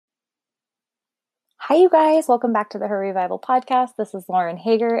Hi, you guys. Welcome back to the Her Revival podcast. This is Lauren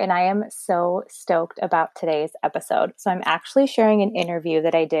Hager, and I am so stoked about today's episode. So I'm actually sharing an interview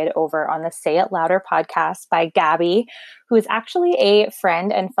that I did over on the Say It Louder podcast by Gabby, who is actually a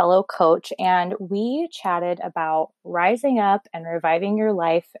friend and fellow coach. And we chatted about rising up and reviving your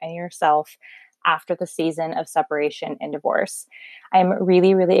life and yourself after the season of separation and divorce. I'm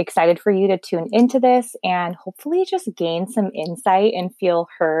really, really excited for you to tune into this and hopefully just gain some insight and feel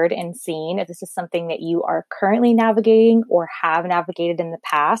heard and seen if this is something that you are currently navigating or have navigated in the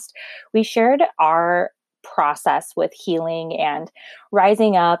past. We shared our process with healing and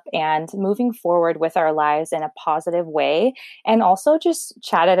rising up and moving forward with our lives in a positive way, and also just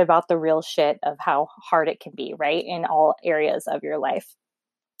chatted about the real shit of how hard it can be, right, in all areas of your life.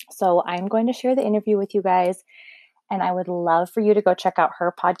 So I'm going to share the interview with you guys, and I would love for you to go check out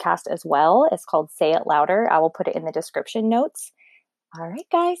her podcast as well. It's called Say It Louder. I will put it in the description notes. All right,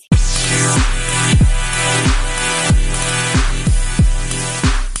 guys.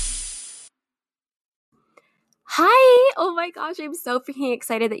 Hi! Oh my gosh, I'm so freaking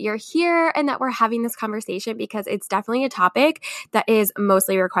excited that you're here and that we're having this conversation because it's definitely a topic that is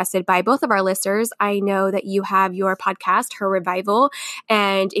mostly requested by both of our listeners. I know that you have your podcast, Her Revival,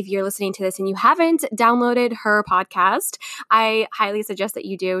 and if you're listening to this and you haven't downloaded her podcast, I highly suggest that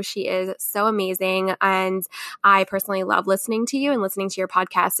you do. She is so amazing, and I personally love listening to you and listening to your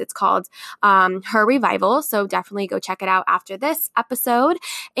podcast. It's called Her Revival, so definitely go check it out after this episode.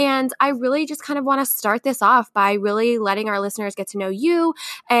 And I really just kind of want to start this off by really letting our listeners get to know you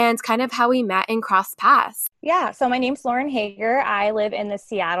and kind of how we met and crossed paths. Yeah, so my name's Lauren Hager. I live in the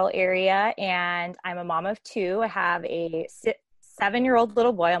Seattle area, and I'm a mom of two. I have a 7-year-old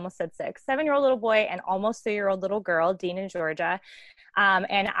little boy, almost said 6, 7-year-old little boy, and almost 3-year-old little girl, Dean in Georgia.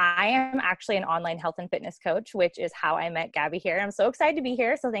 And I am actually an online health and fitness coach, which is how I met Gabby here. I'm so excited to be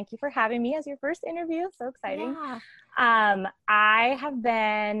here. So thank you for having me as your first interview. So exciting. Yeah. I have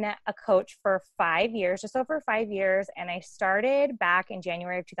been a coach for 5 years, just over 5 years. And I started back in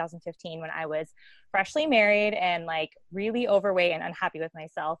January of 2015 when I was freshly married and like really overweight and unhappy with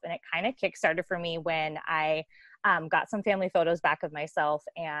myself. And it kind of kickstarted for me when I got some family photos back of myself,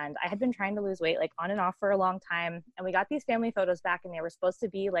 and I had been trying to lose weight like on and off for a long time. And we got these family photos back, and they were supposed to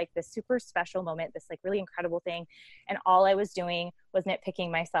be like this super special moment, this like really incredible thing. And all I was doing was nitpicking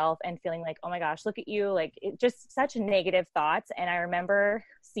myself and feeling like, oh my gosh, look at you. Like it just such negative thoughts. And I remember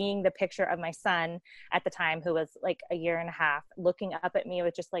seeing the picture of my son at the time, who was like a year and a half, looking up at me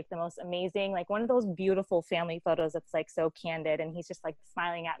with just like the most amazing, like one of those beautiful family photos that's like so candid. And he's just like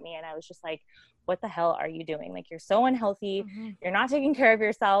smiling at me. And I was just like, what the hell are you doing? Like, you're so unhealthy. Mm-hmm. You're not taking care of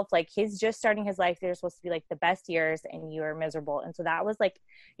yourself. Like, he's just starting his life. They're supposed to be like the best years, and you are miserable. And so that was like,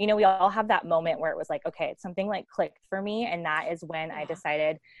 you know, we all have that moment where it was like, okay, it's something like clicked for me. And that is when I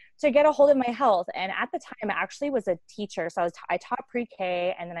decided to get a hold of my health. And at the time, I actually was a teacher. So I taught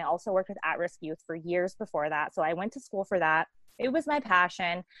pre-K, and then I also worked with at-risk youth for years before that. So I went to school for that. It was my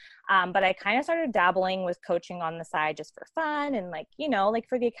passion. But I kind of started dabbling with coaching on the side just for fun and like, you know, like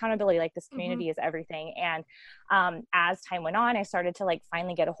for the accountability, like this community is everything. And as time went on, I started to like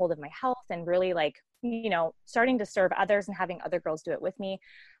finally get a hold of my health and really like, you know, starting to serve others and having other girls do it with me.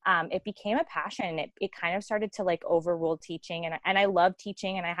 It became a passion. It kind of started to like overrule teaching, and I love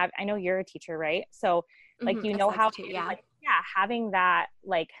teaching, and I know you're a teacher, right? So like, you know how, like, having that,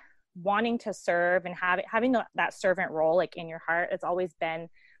 like, wanting to serve and having that servant role like in your heart, it's always been,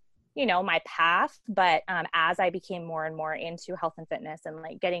 you know, my path. But as I became more and more into health and fitness and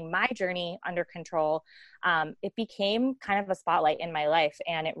like getting my journey under control, it became kind of a spotlight in my life,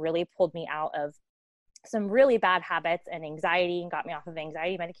 and it really pulled me out of some really bad habits and anxiety, and got me off of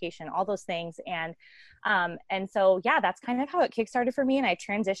anxiety medication, all those things. And so, yeah, that's kind of how it kickstarted for me. And I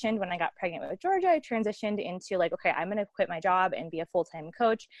transitioned when I got pregnant with Georgia. I transitioned into like, okay, I'm going to quit my job and be a full-time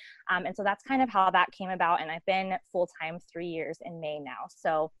coach. And so that's kind of how that came about. And I've been full-time 3 years in May now.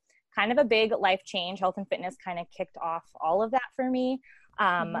 So kind of a big life change. Health and fitness kind of kicked off all of that for me.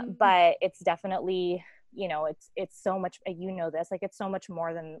 But it's definitely, you know, it's so much, you know, this, like, it's so much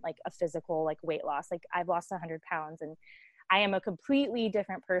more than like a physical, like weight loss. Like I've lost 100 pounds, and I am a completely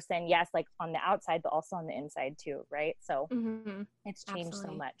different person. Yes. Like on the outside, but also on the inside too. Right. So it's changed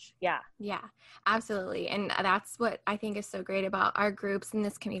so much. Yeah. Yeah, absolutely. And that's what I think is so great about our groups in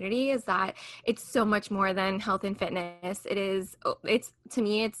this community, is that it's so much more than health and fitness. To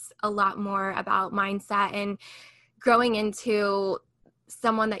me, it's a lot more about mindset and growing into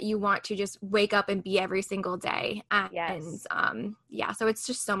someone that you want to just wake up and be every single day. Yes. Yeah, so it's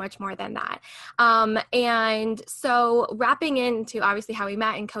just so much more than that. And so wrapping into obviously how we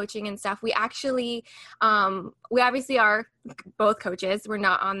met in coaching and stuff, we obviously are both coaches. We're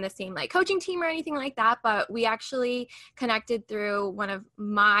not on the same like coaching team or anything like that, but we actually connected through one of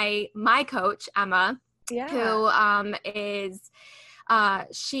my coach, Emma, who is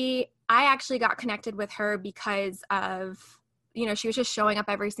I actually got connected with her because of, she was just showing up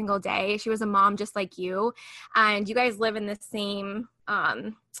every single day. She was a mom just like you, and you guys live in the same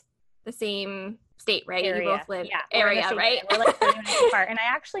state, right? Area. You both live area, right? We're like 30 minutes apart. And I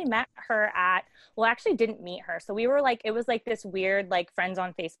actually met her actually didn't meet her. So we were like, it was like this weird, like friends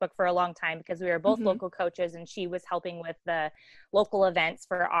on Facebook for a long time because we were both local coaches and she was helping with the local events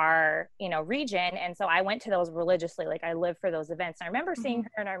for our, region. And so I went to those religiously. Like I lived for those events. And I remember seeing her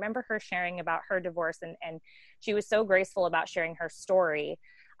and I remember her sharing about her divorce and she was so graceful about sharing her story.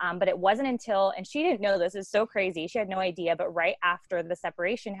 But it wasn't until, and she didn't know this, is so crazy. She had no idea, but right after the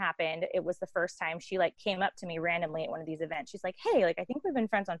separation happened, it was the first time she like came up to me randomly at one of these events. She's like, hey, like, I think we've been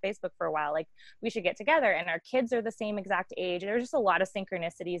friends on Facebook for a while. Like we should get together. And our kids are the same exact age. There's just a lot of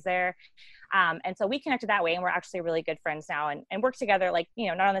synchronicities there. And so we connected that way and we're actually really good friends now and work together, like,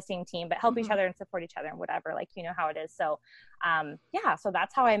 not on the same team, but help each other and support each other and whatever, like, how it is. So so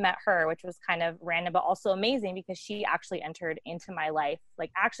that's how I met her, which was kind of random, but also amazing because she actually entered into my life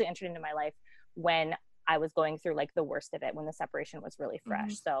when I was going through like the worst of it, when the separation was really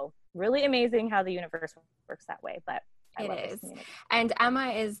fresh. So really amazing how the universe works that way, but I love this community. And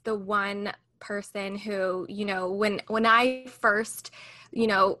Emma is the one person who, when I first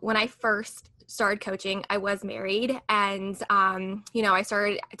started coaching, I was married and, I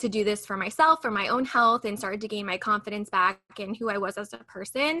started to do this for myself, for my own health, and started to gain my confidence back in who I was as a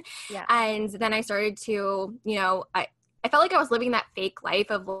person. Yeah. And then I started to, I felt like I was living that fake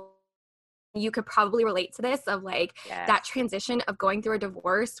life of, you could probably relate to this, of like that transition of going through a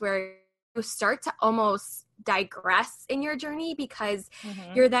divorce where you start to almost digress in your journey because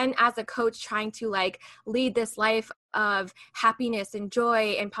you're then as a coach trying to like lead this life of happiness and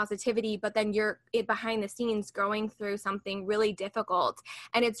joy and positivity, but then you're behind the scenes going through something really difficult.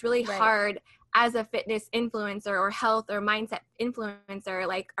 And it's really hard as a fitness influencer or health or mindset influencer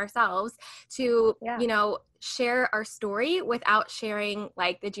like ourselves to, share our story without sharing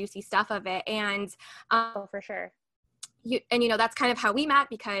like the juicy stuff of it. And for sure. That's kind of how we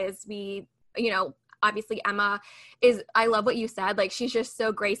met because we, obviously Emma I love what you said. Like she's just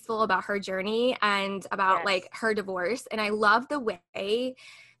so graceful about her journey and about like her divorce. And I love the way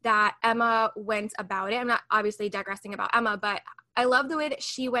that Emma went about it. I'm not obviously digressing about Emma, but I love the way that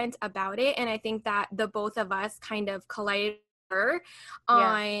she went about it. And I think that the both of us kind of collided her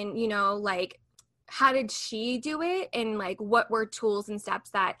on, like, how did she do it and like what were tools and steps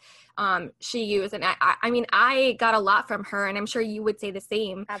that she used. And I mean I got a lot from her and I'm sure you would say the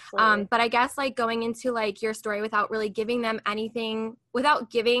same. Absolutely. But I guess like going into like your story without really giving them anything,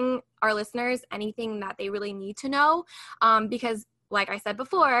 without giving our listeners anything that they really need to know, because like I said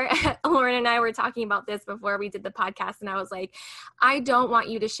before, Lauren and I were talking about this before we did the podcast, and I was like, I don't want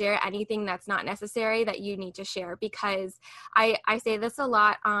you to share anything that's not necessary that you need to share, because I say this a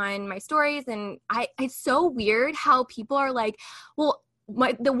lot on my stories, and it's so weird how people are like, well,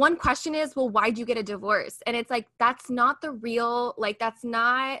 the one question is, well, why'd you get a divorce? And it's like, that's not the real, like, that's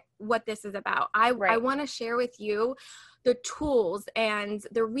not what this is about. I want to share with you the tools and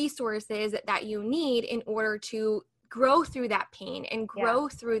the resources that you need in order to grow through that pain and grow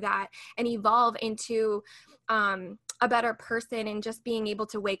through that and evolve into a better person, and just being able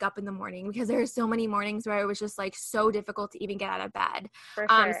to wake up in the morning, because there are so many mornings where it was just like so difficult to even get out of bed. For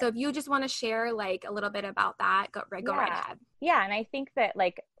sure. So if you just want to share like a little bit about that, go right ahead. Yeah. And I think that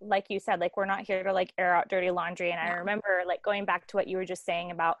like you said, like, we're not here to like air out dirty laundry. And I remember like going back to what you were just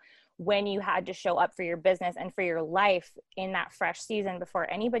saying about when you had to show up for your business and for your life in that fresh season before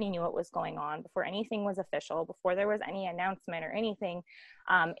anybody knew what was going on, before anything was official, before there was any announcement or anything.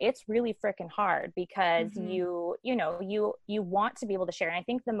 It's really freaking hard because you want to be able to share. And I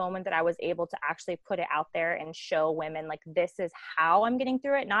think the moment that I was able to actually put it out there and show women, like, this is how I'm getting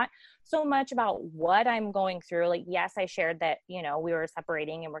through it, not so much about what I'm going through. Like, yes, I shared that, we were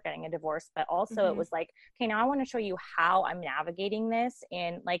separating and we're getting a divorce, but also it was like, okay, now I want to show you how I'm navigating this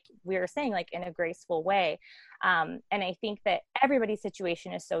in, like we were saying, like in a graceful way. And I think that everybody's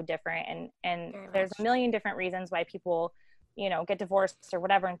situation is so different, and there's a million different reasons why people get divorced or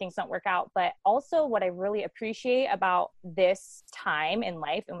whatever and things don't work out. But also what I really appreciate about this time in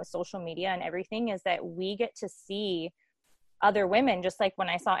life and with social media and everything is that we get to see other women, just like when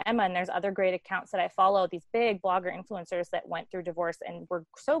I saw Emma, and there's other great accounts that I follow, these big blogger influencers that went through divorce and were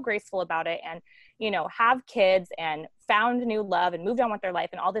so graceful about it, and, you know, have kids and found new love and moved on with their life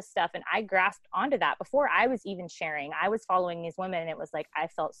and all this stuff. And I grasped onto that before I was even sharing. I was following these women, and it was like, I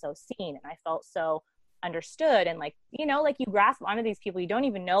felt so seen and I felt so understood. And like, you know, like you grasp onto these people, you don't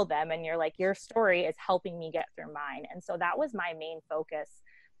even know them, and you're like, your story is helping me get through mine. And so that was my main focus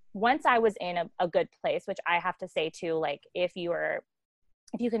once I was in a good place, which I have to say too, like if you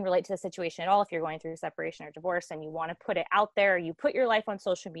can relate to the situation at all, if you're going through separation or divorce and you want to put it out there, you put your life on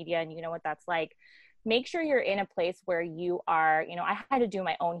social media and you know what that's like, make sure you're in a place where you are, you know, I had to do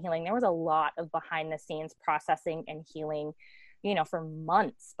my own healing. There was a lot of behind the scenes processing and healing, you know, for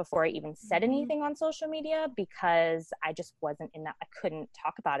months before I even said anything on social media, because I just wasn't in that. I couldn't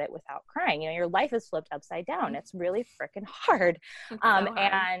talk about it without crying. You know, your life is flipped upside down. It's really freaking hard.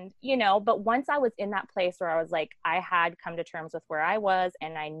 And, you know, but once I was in that place where I was like, I had come to terms with where I was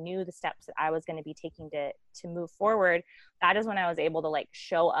and I knew the steps that I was going to be taking to move forward, that is when I was able to like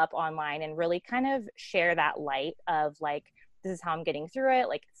show up online and really kind of share that light of like, this is how I'm getting through it.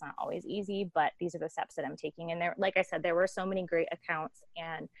 Like, it's not always easy, but these are the steps that I'm taking. And there, like I said, there were so many great accounts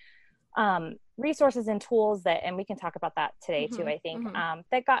and resources and tools that, and we can talk about that today too, I think,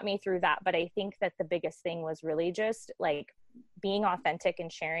 that got me through that. But I think that the biggest thing was really just like being authentic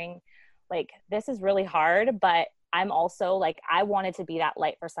and sharing, like, this is really hard, but I'm also like, I wanted to be that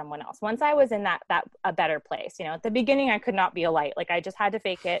light for someone else. Once I was in that a better place, you know, at the beginning, I could not be a light. Like I just had to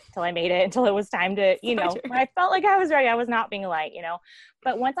fake it till I made it, until it was time to, you know, when I felt like I was ready, I was not being a light, you know,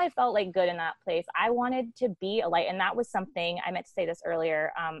 but once I felt like good in that place, I wanted to be a light. And that was something I meant to say this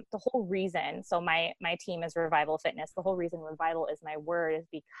earlier. The whole reason, so my team is Revival Fitness. The whole reason Revival is my word is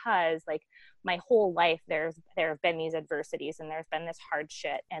because like my whole life, there have been these adversities and there's been this hard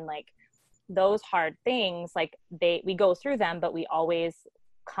shit, and like, those hard things, like we go through them, but we always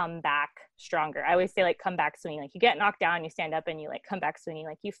come back stronger. I always say like, come back swinging. Like you get knocked down, you stand up and you like come back swinging,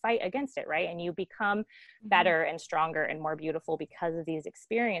 like you fight against it, right? And you become better and stronger and more beautiful because of these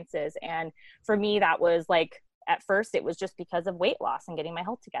experiences. And for me, that was like, at first it was just because of weight loss and getting my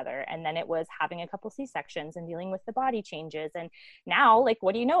health together. And then it was having a couple C-sections and dealing with the body changes. And now, like,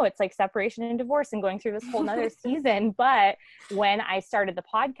 what do you know? It's like separation and divorce and going through this whole nother season. But when I started the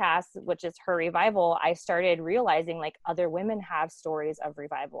podcast, which is Her Revival, I started realizing like other women have stories of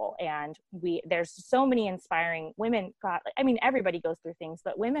revival. And there's so many inspiring women. God, I mean, everybody goes through things,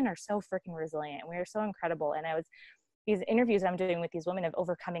 but women are so freaking resilient. We are so incredible. And these interviews I'm doing with these women of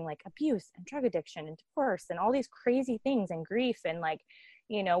overcoming like abuse and drug addiction and divorce and all these crazy things and grief. And like,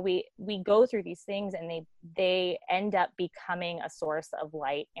 you know, we go through these things and they end up becoming a source of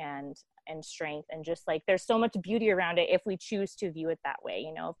light and strength. And just like, there's so much beauty around it if we choose to view it that way.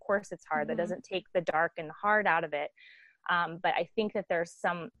 You know, of course it's hard. That doesn't take the dark and the hard out of it. But I think that there's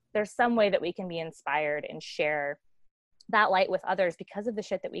some way that we can be inspired and share that light with others because of the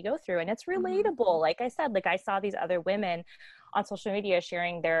shit that we go through. And it's relatable. Like I said, like I saw these other women on social media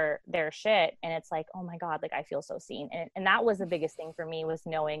sharing their shit, and it's like, oh my God, like I feel so seen. And that was the biggest thing for me, was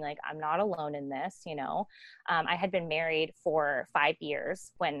knowing like I'm not alone in this, you know. I had been married for 5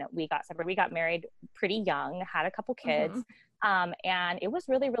 years when we got separated. We got married pretty young, had a couple kids. And it was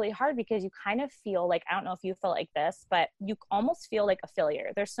really, really hard because you kind of feel like, I don't know if you feel like this, but you almost feel like a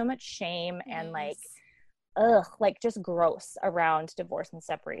failure. There's so much shame and like, like just gross around divorce and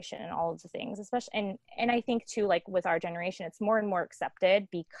separation and all of the things, especially. And I think too, like with our generation, it's more and more accepted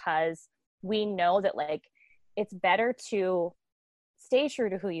because we know that like, it's better to stay true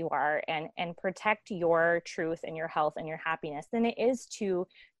to who you are and protect your truth and your health and your happiness than it is to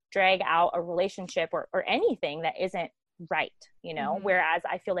drag out a relationship or anything that isn't right, you know. Whereas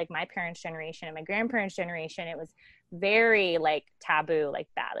I feel like my parents' generation and my grandparents' generation, it was very like taboo, like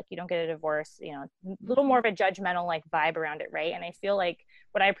that, like you don't get a divorce, you know, a little more of a judgmental like vibe around it, right? And I feel like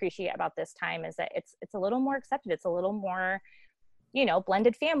what I appreciate about this time is that it's a little more accepted. It's a little more, you know,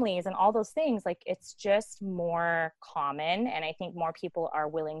 blended families and all those things. Like it's just more common, and I think more people are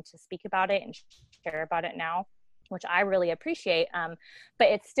willing to speak about it and share about it now, which I really appreciate. But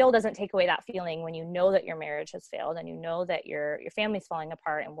it still doesn't take away that feeling when you know that your marriage has failed and you know that your family's falling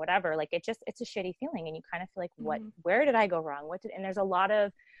apart and whatever. Like it's a shitty feeling, and you kind of feel like, where did I go wrong? And there's a lot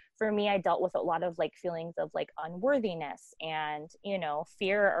of, for me, I dealt with a lot of like feelings of like unworthiness and, you know,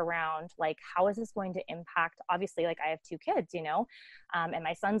 fear around like, how is this going to impact, obviously, like I have 2 kids, you know, and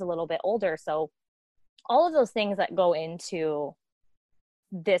my son's a little bit older. So all of those things that go into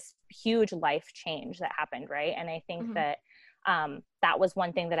this huge life change that happened, right? And I think that that was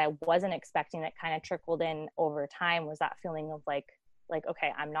one thing that I wasn't expecting that kind of trickled in over time, was that feeling of like like,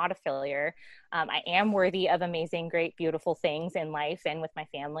 okay, I'm not a failure. I am worthy of amazing, great, beautiful things in life and with my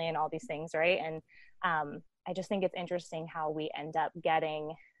family and all these things. Right. And I just think it's interesting how we end up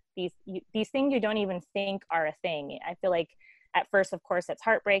getting these things you don't even think are a thing. I feel like at first, of course, it's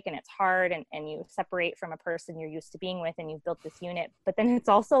heartbreak and it's hard, and you separate from a person you're used to being with and you've built this unit. But then it's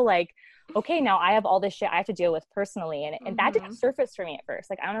also like, okay, now I have all this shit I have to deal with personally. And that didn't surface for me at first.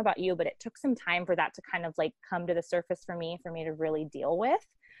 Like, I don't know about you, but it took some time for that to kind of like come to the surface for me to really deal with.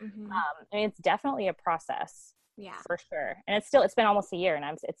 I mean, it's definitely a process. Yeah, for sure. And it's been almost a year,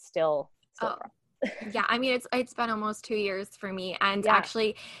 and it's still oh. Yeah, I mean, it's been almost 2 years for me. And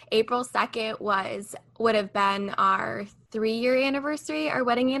actually, April 2nd would have been our 3-year anniversary, our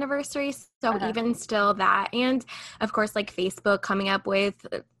wedding anniversary. So even still that. And of course, like Facebook coming up with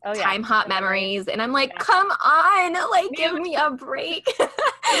time hot memories. And I'm like, come on, like, give me a break.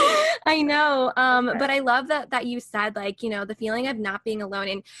 I know. But I love that you said, like, you know, the feeling of not being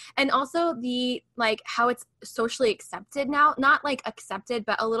alone, and also the, like, how it's socially accepted now, not like accepted,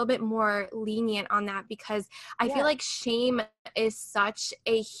 but a little bit more lenient on that, because I feel like shame is such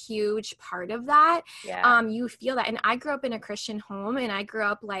a huge part of that. You feel that. And I grew up in a Christian home, and I grew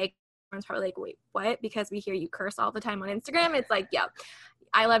up like, everyone's probably like, wait, what? Because we hear you curse all the time on Instagram. It's like, yeah,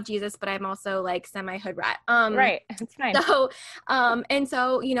 I love Jesus, but I'm also like semi-hood rat. Right. It's fine. So, and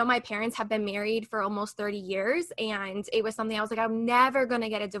so, you know, my parents have been married for almost 30 years, and it was something I was like, I'm never going to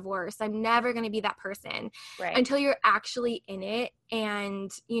get a divorce. I'm never going to be that person until you're actually in it.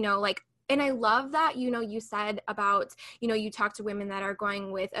 And, you know, like, and I love that, you know, you said about, you know, you talk to women that are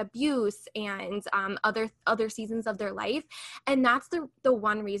going with abuse and other seasons of their life. And that's the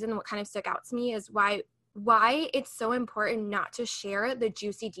one reason what kind of stuck out to me is why it's so important not to share the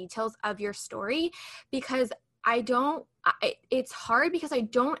juicy details of your story, because it's hard, because I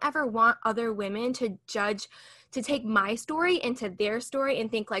don't ever want other women to take my story into their story and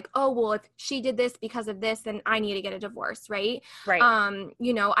think like, oh, well, if she did this because of this, then I need to get a divorce. Right.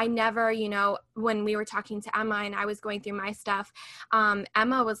 You know, I never, you know, when we were talking to Emma and I was going through my stuff,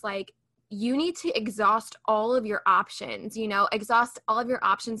 Emma was like, you need to exhaust all of your options, you know, exhaust all of your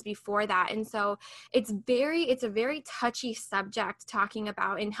options before that. And so it's a very touchy subject talking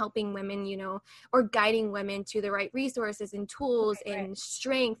about and helping women, you know, or guiding women to the right resources and tools and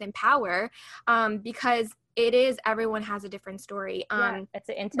strength and power, because everyone has a different story. It's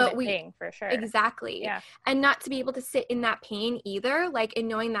an intimate thing for sure. Exactly. Yeah. And not to be able to sit in that pain either, like, in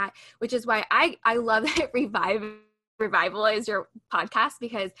knowing that, which is why I love that Revival is your podcast,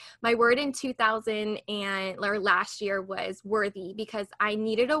 because my word in 2000 or last year was worthy, because I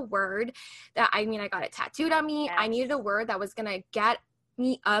needed a word that, I mean, I got it tattooed on me. I needed a word that was going to get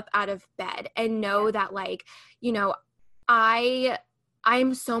me up out of bed and know that, like, you know,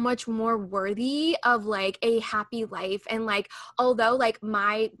 I'm so much more worthy of like a happy life. And like, although like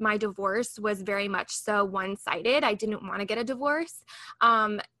my divorce was very much so one-sided, I didn't want to get a divorce.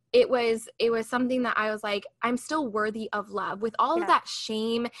 It was something that I was like, I'm still worthy of love, with all of that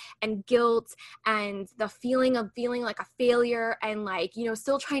shame and guilt and the feeling of feeling like a failure, and like, you know,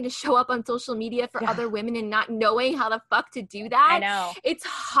 still trying to show up on social media for other women and not knowing how the fuck to do that. I know. It's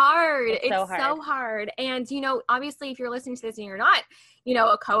hard. It's so hard. And, you know, obviously if you're listening to this and you're not, you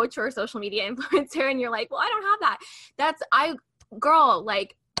know, a coach or a social media influencer, and you're like, well, I don't have that. Girl,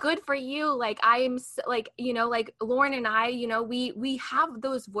 like, good for you. Like, I'm like, you know, like Lauren and I, you know, we have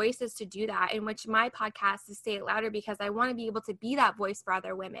those voices to do that, in which my podcast is Say It Louder, because I want to be able to be that voice for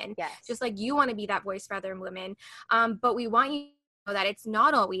other women, just like you want to be that voice for other women. But we want you to know that it's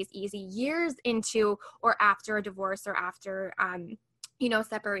not always easy years into or after a divorce or after, you know,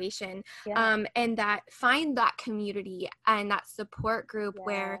 separation, and that find that community and that support group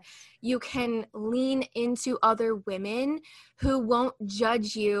where you can lean into other women who won't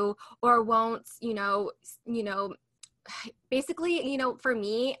judge you or won't, you know, basically, you know, for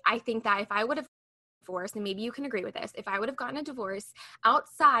me, I think that if I would have divorced, and maybe you can agree with this, if I would have gotten a divorce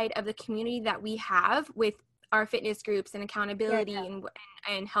outside of the community that we have with our fitness groups and accountability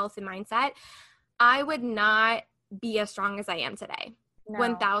and health and mindset, I would not be as strong as I am today.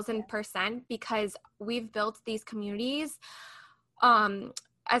 1000%, because we've built these communities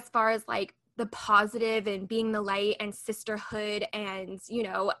as far as like the positive and being the light and sisterhood, and, you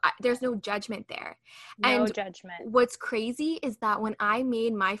know, there's no judgment there. No judgment. What's crazy is that when I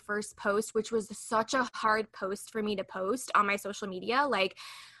made my first post, which was such a hard post for me to post on my social media, like,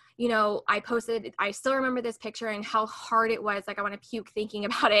 you know, I still remember this picture and how hard it was. Like, I want to puke thinking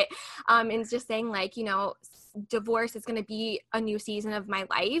about it. And it's just saying, like, you know, divorce is going to be a new season of my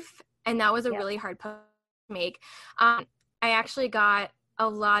life. And that was a really hard post to make. I actually got a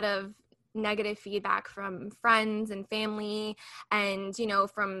lot of negative feedback from friends and family, and, you know,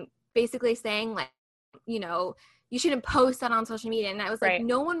 from basically saying like, you know, you shouldn't post that on social media. And I was like, Right.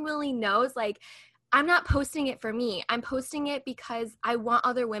 no one really knows. Like, I'm not posting it for me. I'm posting it because I want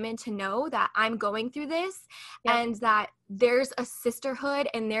other women to know that I'm going through this, Yep. and that there's a sisterhood,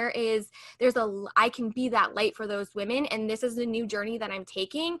 and I can be that light for those women. And this is a new journey that I'm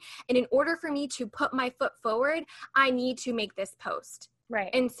taking. And in order for me to put my foot forward, I need to make this post.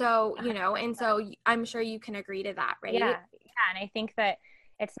 Right. And so, you know, 100%. and so I'm sure you can agree to that, right? Yeah. Yeah. And I think that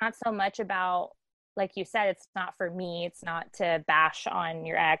it's not so much about, like you said, it's not for me. It's not to bash on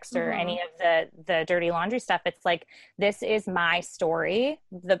your ex or Mm-hmm. any of the dirty laundry stuff. It's like, this is my story,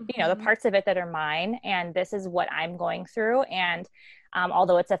 the Mm-hmm. parts of it that are mine, and this is what I'm going through. And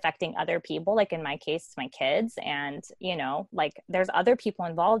although it's affecting other people, like in my case, my kids, and, like there's other people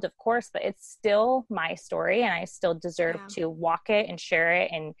involved, of course, but it's still my story, and I still deserve Yeah. to walk it and share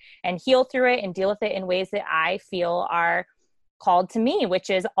it and heal through it and deal with it in ways that I feel are called to me, which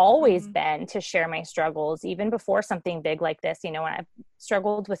has always Mm-hmm. been to share my struggles, even before something big like this. When I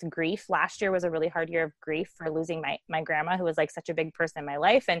struggled with grief, last year was a really hard year of grief for losing my grandma, who was like such a big person in my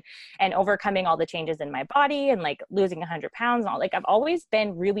life, and overcoming all the changes in my body, and like losing 100 pounds and all. Like, I've always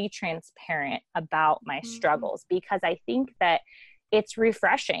been really transparent about my Mm-hmm. struggles, because I think that it's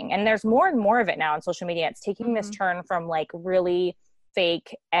refreshing, and there's more and more of it now on social media. It's taking this Mm-hmm. turn from like really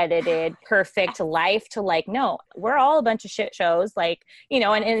fake, edited, perfect life to like, no, we're all a bunch of shit shows. Like, and,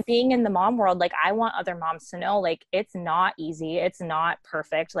 Yes. and being in the mom world, like, I want other moms to know, like, it's not easy. It's not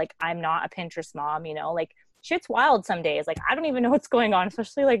perfect. Like, I'm not a Pinterest mom, like, shit's wild some days. Like, I don't even know what's going on,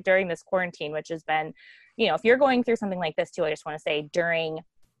 especially like during this quarantine, which has been, if you're going through something like this too, I just want to say, during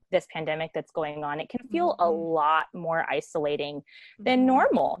this pandemic that's going on, it can feel a Mm-hmm. lot more isolating than Mm-hmm.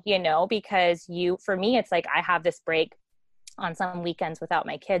 normal, because for me, it's like I have this break on some weekends without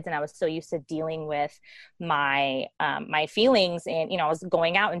my kids, and I was so used to dealing with my feelings, and I was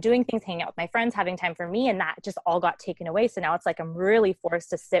going out and doing things, hanging out with my friends, having time for me, and that just all got taken away. So now it's like I'm really forced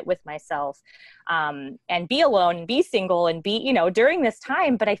to sit with myself, and be alone and be single and be, during this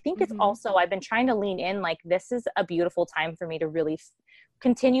time. But I think it's Mm-hmm. also, I've been trying to lean in, like, this is a beautiful time for me to really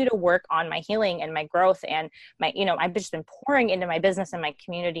continue to work on my healing and my growth, and my, I've just been pouring into my business and my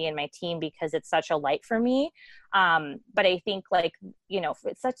community and my team, because it's such a light for me. But I think, like,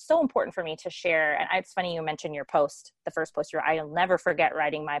 it's so important for me to share. And it's funny you mentioned your post, the first post I'll never forget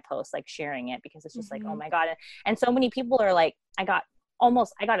writing my post, like sharing it, because it's just like, oh Mm-hmm. my God. And so many people are like, I got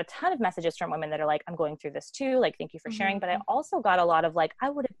a ton of messages from women that are like, I'm going through this too. Like, thank you for sharing. But I Mm-hmm. also got a lot of like, I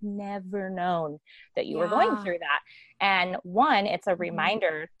would have never known that you were going Yeah. through that. And one, it's a Mm-hmm.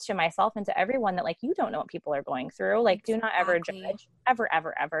 reminder to myself and to everyone that, like, you don't know what people are going through. Like, do not ever Exactly. judge, ever,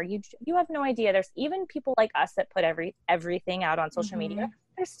 ever, ever. You have no idea. There's even people like us that put everything out on social media. Mm-hmm.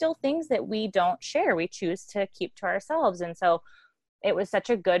 There's still things that we don't share. We choose to keep to ourselves. And so it was such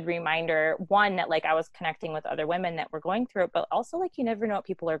a good reminder, one, that like I was connecting with other women that were going through it, but also, like, you never know what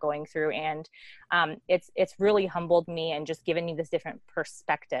people are going through. And it's really humbled me and just given me this different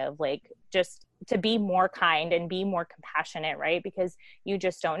perspective, like, just to be more kind and be more compassionate, right? Because you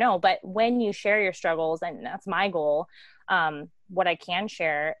just don't know. But when you share your struggles, and that's my goal, what I can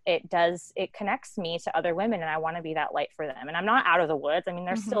share, it connects me to other women, and I want to be that light for them. And I'm not out of the woods. I mean,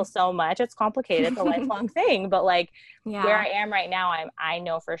 there's Mm-hmm. still so much. It's complicated. It's a lifelong thing, but like, where Yeah. I am right now, I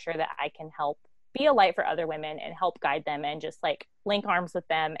know for sure that I can help be a light for other women and help guide them, and just like link arms with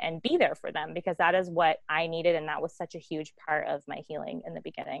them and be there for them, because that is what I needed. And that was such a huge part of my healing in the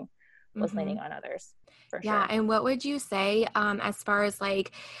beginning, was Mm-hmm. leaning on others, for Yeah. sure. And what would you say, as far as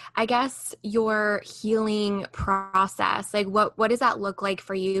like, I guess your healing process, like what does that look like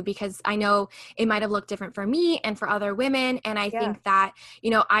for you? Because I know it might have looked different for me and for other women. And I Yeah. think that,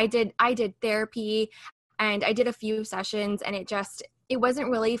 I did therapy, and I did a few sessions, and it wasn't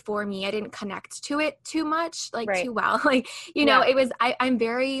really for me. I didn't connect to it too much, like Right. too well. Like, Yeah. I'm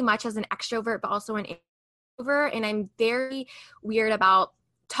very much as an extrovert, but also an introvert. And I'm very weird about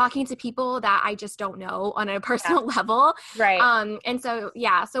talking to people that I just don't know on a Yeah. personal level. Right. And so,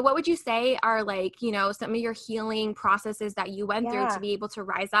 yeah. So what would you say are like, some of your healing processes that you went through to Yeah. be able to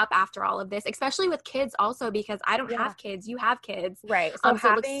rise up after all of this, especially with kids also, because I don't Yeah. have kids, you have kids. Right. So So it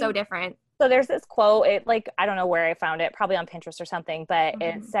looks so having different. So there's this quote, like, I don't know where I found it, probably on Pinterest or something, but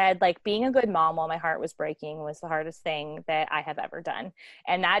it Mm-hmm. said, like, being a good mom while my heart was breaking was the hardest thing that I have ever done.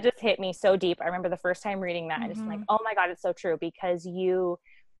 And that just hit me so deep. I remember the first time reading that, and just like, Mm-hmm. oh my God, it's so true, because you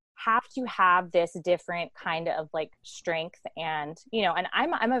have to have this different kind of like strength. And, and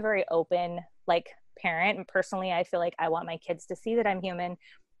I'm a very open, like, parent. And personally, I feel like I want my kids to see that I'm human,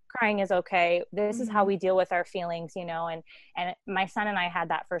 crying is okay. This is how Mm-hmm. we deal with our feelings, you know. And my son and I had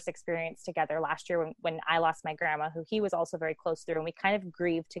that first experience together last year when I lost my grandma, who he was also very close through, and we kind of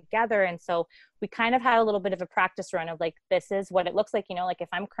grieved together. And so we kind of had a little bit of a practice run of like, this is what it looks like, you know, like if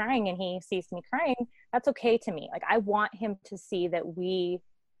I'm crying and he sees me crying, that's okay to me. Like I want him to see that we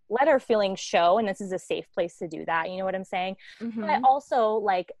let our feelings show, and this is a safe place to do that, you know what I'm saying? But Mm-hmm. also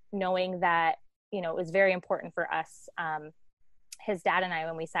like knowing that, you know, it was very important for us, his dad and I,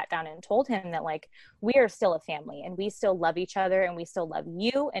 when we sat down and told him that like we are still a family and we still love each other and we still love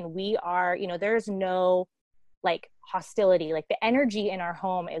you, and we are, you know, there's no like hostility. Like the energy in our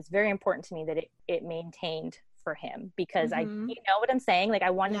home is very important to me that it maintained for him, because I, Mm-hmm. you know what I'm saying? Like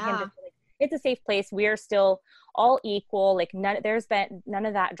I wanted him to Yeah. feel like it's a safe place. We are still all equal. Like there's been none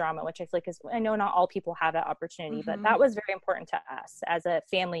of that drama, which I feel like is, I know not all people have that opportunity, but Mm-hmm. that was very important to us as a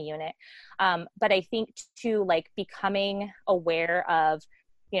family unit. But I think too, like becoming aware of,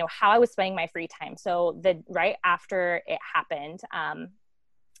 you know, how I was spending my free time. So the right after it happened,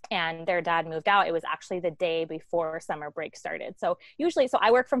 and their dad moved out, it was actually the day before summer break started. So usually, so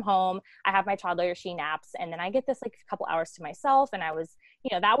I work from home, I have my toddler, she naps, and then I get this like a couple hours to myself. And I was, you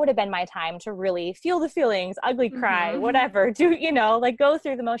know, that would have been my time to really feel the feelings, ugly cry, Mm-hmm. whatever, do, you know, like go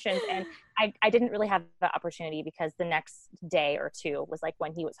through the motions. And I didn't really have the opportunity because the next day or two was like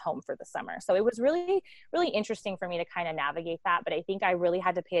when he was home for the summer. So it was really, really interesting for me to kind of navigate that. But I think I really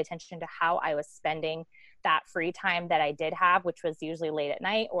had to pay attention to how I was spending that free time that I did have, which was usually late at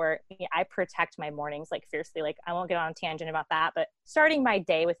night, or I protect my mornings like fiercely. Like I won't get on a tangent about that, but starting my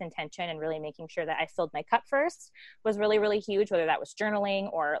day with intention and really making sure that I filled my cup first was really, really huge, whether that was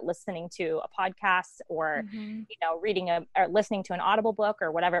journaling or listening to a podcast or, Mm-hmm. you know, reading or listening to an Audible book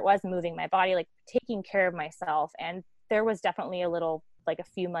or whatever it was, moving my body, like taking care of myself. And there was definitely a little, like a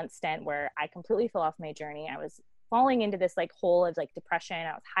few month stint where I completely fell off my journey. I was falling into this like hole of like depression.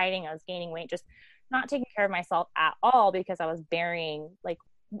 I was hiding, I was gaining weight, just not taking care of myself at all, because I was burying like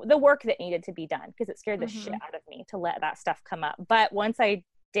the work that needed to be done, because it scared the shit Mm-hmm. out of me to let that stuff come up. But once I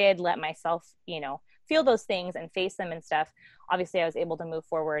did let myself, you know, feel those things and face them and stuff, obviously I was able to move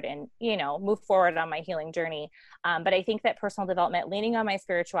forward and, you know, move forward on my healing journey. But I think that personal development, leaning on my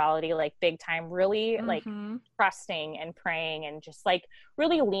spirituality, like big time, really like Mm-hmm. trusting and praying and just like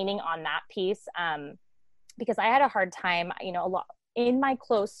really leaning on that piece. Because I had a hard time, you know, a lot in my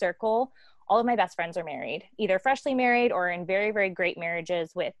close circle. All of my best friends are married, either freshly married or in very, very great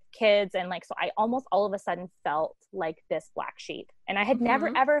marriages with kids. And like, so I almost all of a sudden felt like this black sheep. And I had never,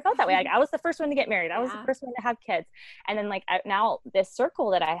 Mm-hmm. ever felt that way. Like I was the first one to get married. I was the Yeah. first one to have kids. And then like now this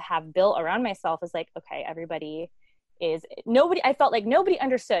circle that I have built around myself is like, okay, everybody is nobody, I felt like nobody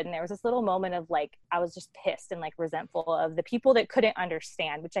understood. And there was this little moment of like, I was just pissed and like resentful of the people that couldn't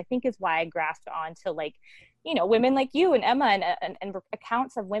understand, which I think is why I grasped on to like, you know, women like you and Emma and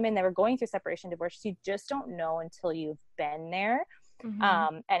accounts of women that were going through separation divorce. You just don't know until you've been there.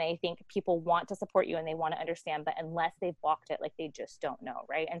 Mm-hmm. And I think people want to support you and they want to understand, but unless they've walked it, like they just don't know.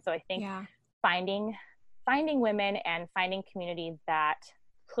 Right. And so I think Yeah. finding women and finding community that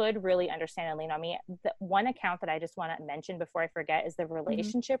could really understand and lean on me. The one account that I just want to mention before I forget is the Mm-hmm.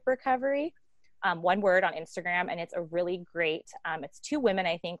 Relationship Recovery. One word on Instagram, and it's a really great, it's two women,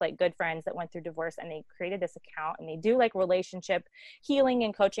 I think, like good friends that went through divorce, and they created this account and they do like relationship healing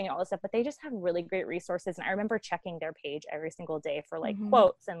and coaching and all this stuff, but they just have really great resources. And I remember checking their page every single day for like Mm-hmm.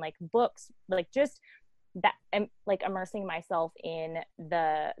 quotes and like books, like just that, and like immersing myself in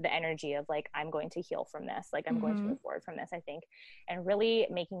the energy of like, I'm going to heal from this, like I'm going to Mm-hmm. move forward from this, I think. And really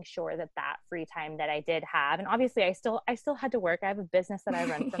making sure that that free time that I did have, and obviously I still had to work. I have a business that I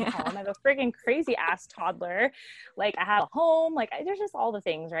run from Yeah. home. I have a friggin' crazy ass toddler. Like I have a home, like there's just all the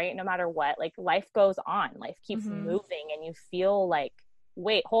things, right? No matter what, like life goes on, life keeps Mm-hmm. moving, and you feel like,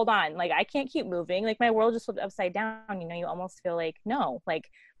 wait, hold on, like I can't keep moving, like my world just flipped upside down, you know. You almost feel like, no, like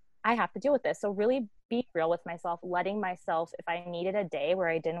I have to deal with this. So really be real with myself, letting myself, if I needed a day where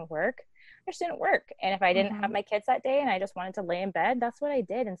I didn't work, I just didn't work. And if I didn't have Mm-hmm. my kids that day and I just wanted to lay in bed, that's what I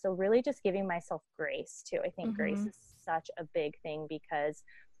did. And so really just giving myself grace too. I think grace Mm-hmm. is such a big thing, because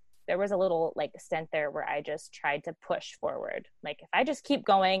there was a little like stint there where I just tried to push forward. Like if I just keep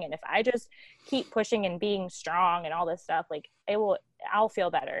going and if I just keep pushing and being strong and all this stuff, like I'll feel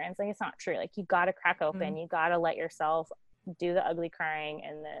better. And it's like, it's not true. Like you got to crack open, you got to let yourself do the ugly crying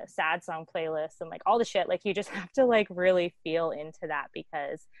and the sad song playlist and like all the shit. Like you just have to like really feel into that,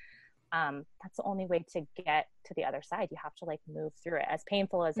 because that's the only way to get to the other side. You have to like move through it, as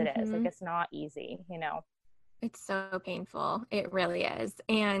painful as it is. Like Mm-hmm. it's not easy, you know. It's so painful. It really is.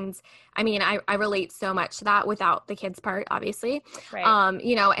 And I mean, I relate so much to that without the kids part, obviously. Right.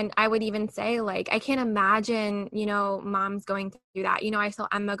 You know, and I would even say like, I can't imagine, you know, moms going through that. You know, I saw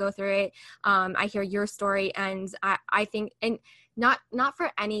Emma go through it. I hear your story, and I think, and not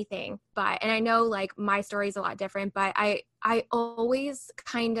for anything, but, and I know like my story is a lot different, but I always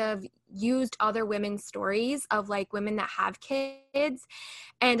kind of used other women's stories of like women that have kids.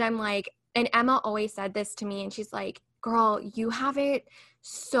 And I'm like, and Emma always said this to me, and she's like, girl, you have it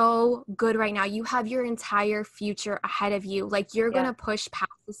so good right now. You have your entire future ahead of you. Like, you're going to push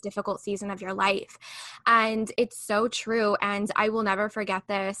past this difficult season of your life. And it's so true. And I will never forget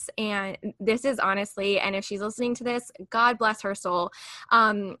this. And this is honestly, and if she's listening to this, God bless her soul.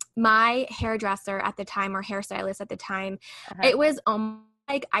 My hairdresser at the time, or hairstylist at the time, it was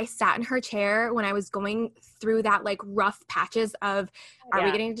like I sat in her chair when I was going through that like rough patches of, are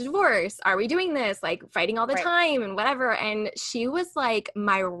we getting a divorce? Are we doing this? Like fighting all the time and whatever. And she was like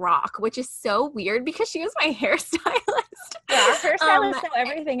my rock, which is so weird because she was my hairstylist. Yeah, our hairstylists know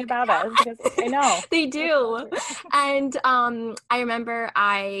everything about us because I know. They do. And I remember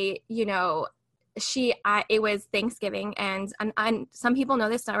it was Thanksgiving, and some people know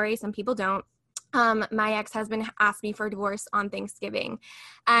this story, some people don't. My ex-husband asked me for a divorce on Thanksgiving,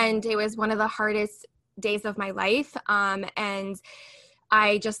 and it was one of the hardest days of my life. And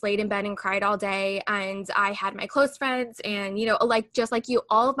I just laid in bed and cried all day. And I had my close friends, and, you know, like, just like you,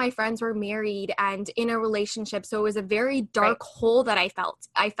 all of my friends were married and in a relationship. So it was a very dark hole that I felt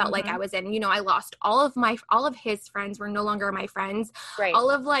like I was in. You know, I lost all of his friends were no longer my friends. All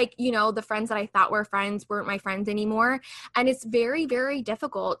of, like, you know, the friends that I thought were friends weren't my friends anymore. And it's very, very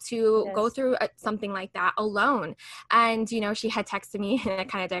difficult to go through something like that alone. And, you know, she had texted me, and I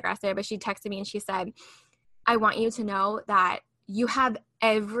kind of digressed there, but she texted me and she said, I want you to know that you have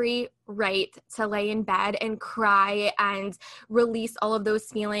every right to lay in bed and cry and release all of those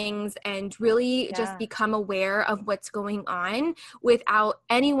feelings and really just become aware of what's going on without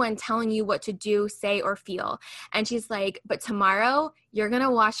anyone telling you what to do, say, or feel. And she's like, but tomorrow you're going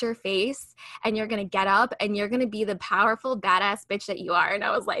to wash your face and you're going to get up and you're going to be the powerful, badass bitch that you are. And I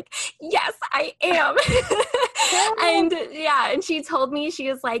was like, yes, I am. And she told me, she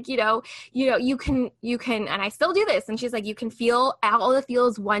was like, you know, you can, and I still do this. And she's like, you can feel all the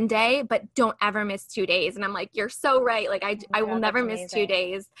feels one day, but don't ever miss 2 days. And I'm like, you're so right. Like I will never miss 2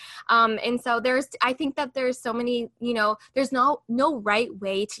 days. And so I think that there's so many, you know, there's no right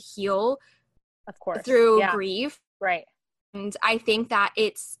way to heal, of course, through grief. Right. And I think that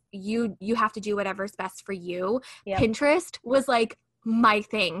it's, you have to do whatever's best for you. Pinterest was like my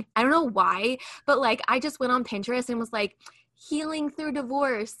thing. I don't know why, but like I just went on Pinterest and was like, healing through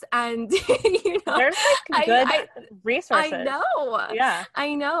divorce, and you know, there's like good resources.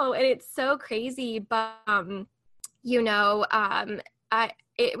 I know, and it's so crazy, but you know,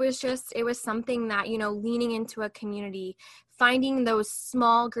 it was something that, you know, leaning into a community, finding those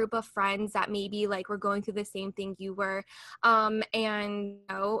small group of friends that maybe like were going through the same thing you were, and, you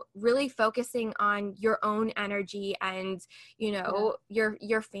know, really focusing on your own energy and, you know,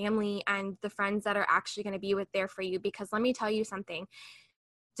 your family and the friends that are actually going to be there for you. Because let me tell you something,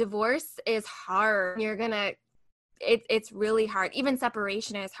 divorce is hard. It's really hard. Even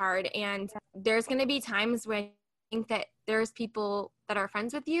separation is hard. And there's going to be times when think that there's people that are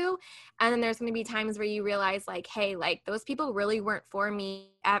friends with you, and then there's going to be times where you realize like, hey, like those people really weren't for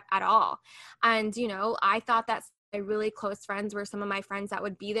me at all. And, you know, I thought that my really close friends were some of my friends that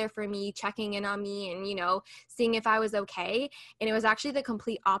would be there for me, checking in on me and, you know, seeing if I was okay. And it was actually the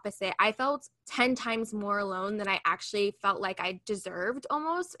complete opposite. I felt 10 times more alone than I actually felt like I deserved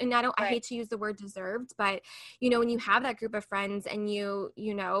almost. And I hate to use the word deserved, but, you know, when you have that group of friends and you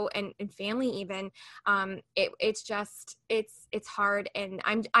know, and family even, it's hard. And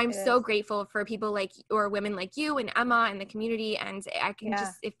I'm so grateful for people like, or women like you and Emma and the community. And I can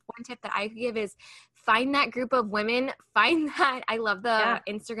just, if one tip that I could give is find that group of women, I love the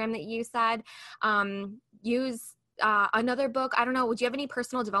Instagram that you said, use another book. I don't know. Would you have any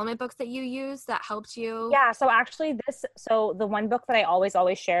personal development books that you use that helped you? Yeah. So actually the one book that I always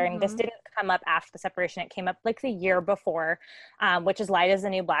share, and this didn't come up after the separation, it came up like the year before, which is Light is the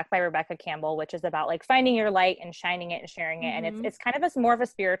New Black by Rebecca Campbell, which is about like finding your light and shining it and sharing it. And it's kind of more of a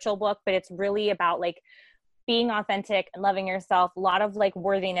spiritual book, but it's really about like being authentic and loving yourself, a lot of like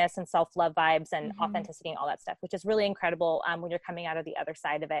worthiness and self-love vibes and authenticity and all that stuff, which is really incredible when you're coming out of the other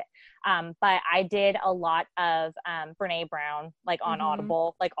side of it. But I did a lot of Brene Brown, like on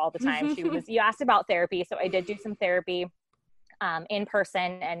Audible, like all the time. You asked about therapy. So I did do some therapy in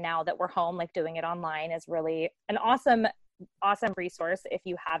person. And now that we're home, like doing it online is really an awesome awesome resource if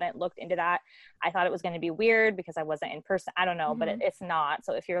you haven't looked into that. I thought it was going to be weird because I wasn't in person. I don't know, but it's not.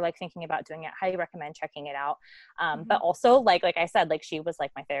 So if you're like thinking about doing it, highly recommend checking it out. But also like I said, like she was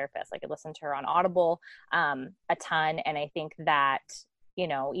like my therapist. Like I listened to her on Audible a ton. And I think that, you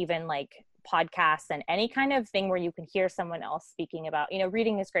know, even like podcasts and any kind of thing where you can hear someone else speaking about, you know,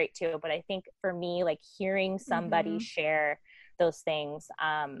 reading is great too. But I think for me, like hearing somebody share those things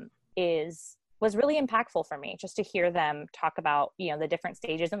was really impactful for me, just to hear them talk about, you know, the different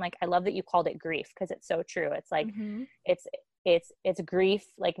stages. And like, I love that you called it grief, because it's so true. It's like, it's grief.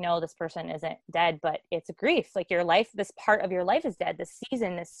 Like, no, this person isn't dead, but it's a grief. Like your life, this part of your life is dead. This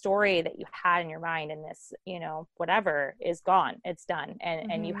season, this story that you had in your mind, and this, you know, whatever is gone, it's done.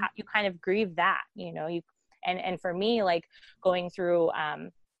 And you kind of grieve that, you know, and for me, like going through,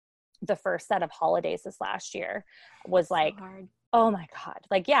 the first set of holidays this last year was like, so hard. Oh my God.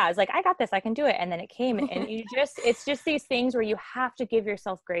 Like, yeah, it's like, I got this, I can do it. And then it came, and it's just these things where you have to give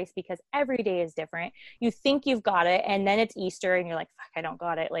yourself grace, because every day is different. You think you've got it, and then it's Easter and you're like, fuck, I don't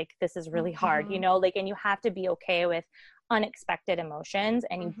got it. Like, this is really hard, you know, like, and you have to be okay with unexpected emotions,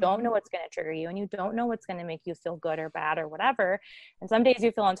 and you don't know what's going to trigger you, and you don't know what's going to make you feel good or bad or whatever. And some days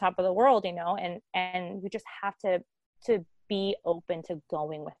you feel on top of the world, you know, and you just have to be open to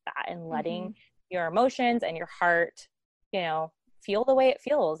going with that and letting your emotions and your heart, you know, feel the way it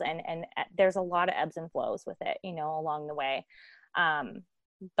feels. And there's a lot of ebbs and flows with it, you know, along the way.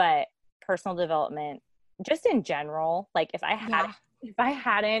 But personal development, just in general, like if I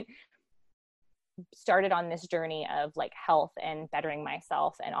hadn't started on this journey of like health and bettering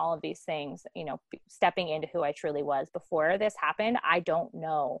myself and all of these things, you know, stepping into who I truly was before this happened, I don't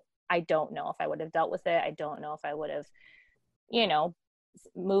know if I would have dealt with it. I don't know if I would have, you know,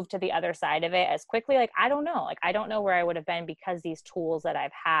 moved to the other side of it as quickly. Like, I don't know where I would have been, because these tools that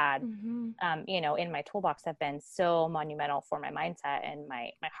I've had, you know, in my toolbox have been so monumental for my mindset and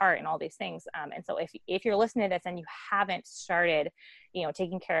my heart and all these things. And so if you're listening to this and you haven't started, you know,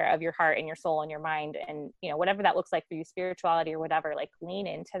 taking care of your heart and your soul and your mind, and, you know, whatever that looks like for you, spirituality or whatever, like lean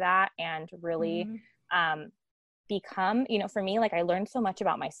into that and really, become, you know, for me, like I learned so much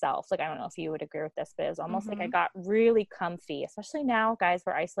about myself. Like, I don't know if you would agree with this, but it was almost like I got really comfy, especially now, guys,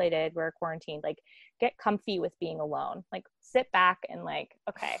 we're isolated, we're quarantined, like get comfy with being alone, like sit back and like,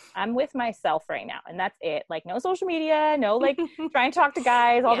 okay, I'm with myself right now. And that's it. Like no social media, no, like trying to talk to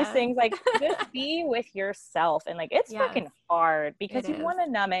guys, all these things, like just be with yourself. And like, it's fucking hard, because you want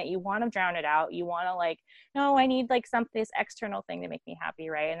to numb it. You want to drown it out. You want to like, no, I need like this external thing to make me happy.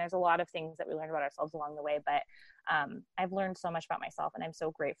 Right. And there's a lot of things that we learn about ourselves along the way, but I've learned so much about myself, and I'm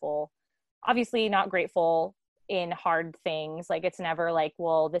so grateful. Obviously not grateful in hard things. Like it's never like,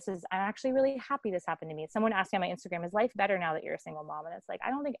 well, I'm actually really happy this happened to me. Someone asked me on my Instagram, is life better now that you're a single mom? And it's like, I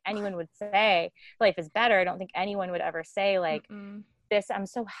don't think anyone would say life is better. I don't think anyone would ever say like this, I'm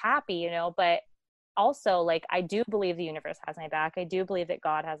so happy, you know, but also like, I do believe the universe has my back. I do believe that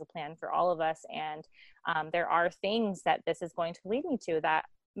God has a plan for all of us. And there are things that this is going to lead me to that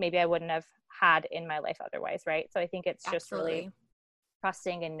maybe I wouldn't have had in my life otherwise. Right. So I think it's just really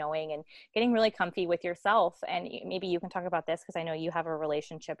trusting and knowing and getting really comfy with yourself. And maybe you can talk about this, because I know you have a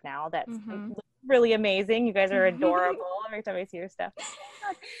relationship now that's really amazing. You guys are adorable every time I see your stuff.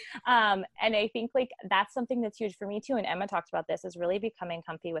 And I think like that's something that's huge for me too. And Emma talked about this, is really becoming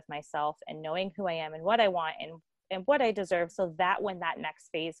comfy with myself and knowing who I am and what I want and what I deserve, so that when that next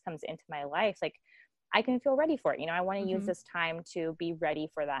phase comes into my life, like I can feel ready for it. You know, I want to use this time to be ready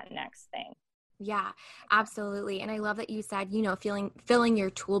for that next thing. Yeah, absolutely. And I love that you said, you know, filling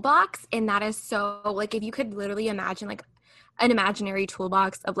your toolbox. And that is so like, if you could literally imagine like an imaginary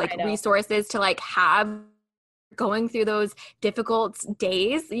toolbox of like resources to like have going through those difficult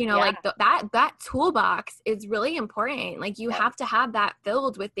days, you know, like that toolbox is really important. Like you have to have that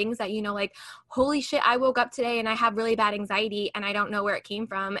filled with things that, you know, like, holy shit, I woke up today and I have really bad anxiety and I don't know where it came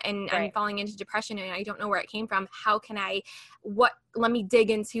from. And I'm falling into depression and I don't know where it came from. How can let me dig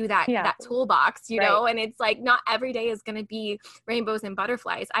into that toolbox, you know? And it's like, not every day is going to be rainbows and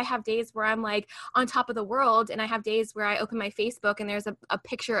butterflies. I have days where I'm like on top of the world, and I have days where I open my Facebook and there's a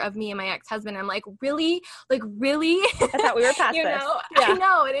picture of me and my ex-husband. I'm like, really? Like, really? I thought we were past you this. Know? Yeah. I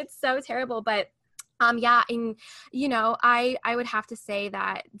know. And it's so terrible. But and you know, I would have to say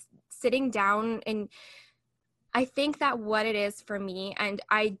that sitting down, and I think that what it is for me, and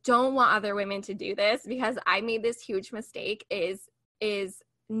I don't want other women to do this because I made this huge mistake, is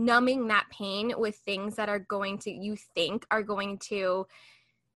numbing that pain with things that you think are going to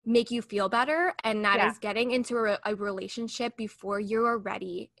make you feel better. And that is getting into a relationship before you're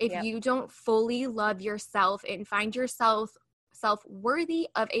ready. If you don't fully love yourself and find yourself yourself worthy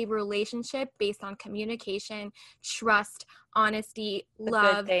of a relationship based on communication, trust, honesty,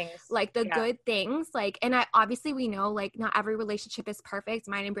 love, like the good things. Like, and obviously we know like not every relationship is perfect.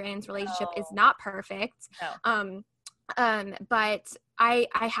 Mine and Brandon's relationship is not perfect. No. But I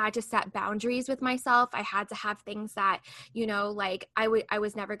had to set boundaries with myself. I had to have things that, you know, like I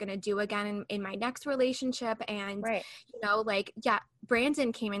was never going to do again in my next relationship. And, you know, like, yeah,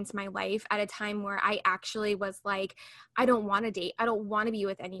 Brandon came into my life at a time where I actually was like, I don't want to date. I don't want to be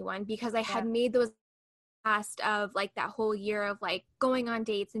with anyone, because I had made those past of like that whole year of like going on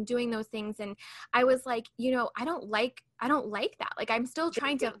dates and doing those things. And I was like, you know, I don't like that. Like, I'm still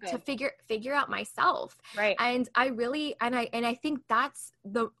trying to figure out myself. Right. And I really, and I think that's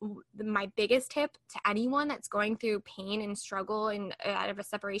my biggest tip to anyone that's going through pain and struggle and out of a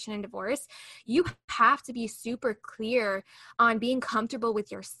separation and divorce. You have to be super clear on being comfortable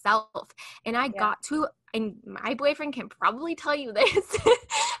with yourself. And I got to, and my boyfriend can probably tell you this,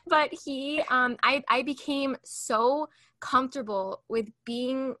 but I became so comfortable with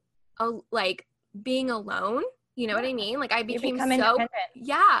being alone. You know what I mean? Like, I became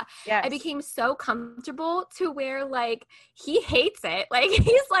I became so comfortable to where like he hates it. Like,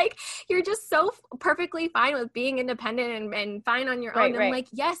 he's like, you're just so perfectly fine with being independent and fine on your own. I'm like,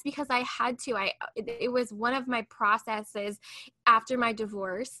 yes, because I had to. It was one of my processes after my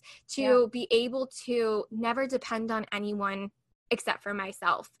divorce to be able to never depend on anyone except for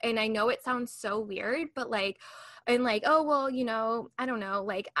myself. And I know it sounds so weird, but like, and like, oh, well, you know, I don't know.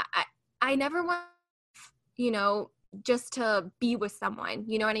 Like, I never want, you know, just to be with someone,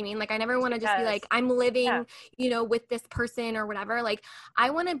 you know what I mean? Like, I never want to just be like, I'm living, you know, with this person or whatever. Like,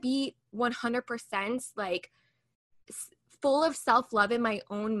 I want to be 100% like full of self-love in my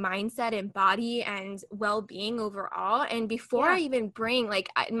own mindset and body and well-being overall. And before I even bring, like,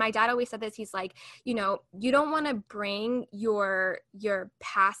 my dad always said this, he's like, you know, you don't want to bring your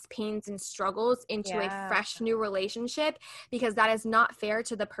past pains and struggles into a fresh new relationship, because that is not fair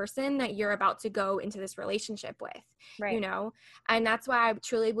to the person that you're about to go into this relationship with, you know? And that's why I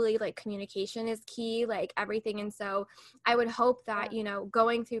truly believe like communication is key, like everything. And so I would hope that, you know,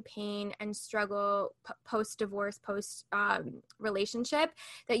 going through pain and struggle post-divorce, post relationship,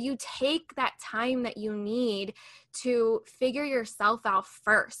 that you take that time that you need to figure yourself out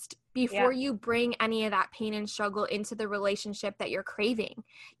first before you bring any of that pain and struggle into the relationship that you're craving.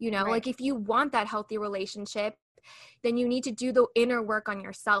 You know, like, if you want that healthy relationship, then you need to do the inner work on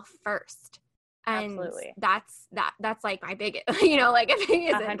yourself first. And that's like my biggest, you know, like, if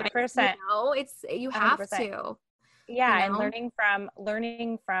it isn't 100%, you know, it's, you have 100%. to. Yeah. You know? And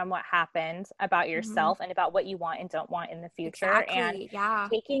learning from what happened about yourself and about what you want and don't want in the future. And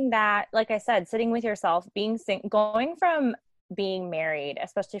taking that, like I said, sitting with yourself, going from being married,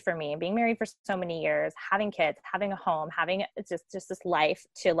 especially for me, being married for so many years, having kids, having a home, having just this life,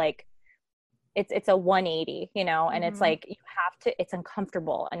 to like, it's a 180, you know, and it's like, you have to, it's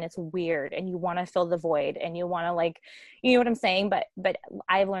uncomfortable and it's weird and you want to fill the void and you want to, like, you know what I'm saying? But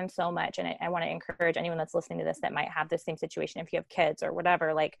I've learned so much, and I want to encourage anyone that's listening to this that might have the same situation, if you have kids or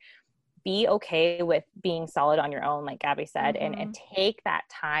whatever, like, be okay with being solid on your own, like Gabby said, and take that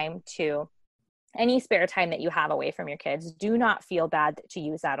time to, any spare time that you have away from your kids, do not feel bad to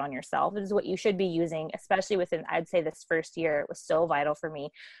use that on yourself. This is what you should be using, especially within, I'd say this first year, it was so vital for me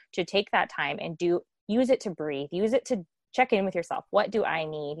to take that time and use it to breathe, use it to check in with yourself. What do I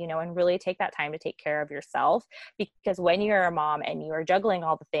need, you know, and really take that time to take care of yourself, because when you're a mom and you are juggling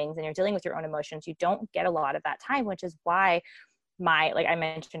all the things and you're dealing with your own emotions, you don't get a lot of that time, which is why like I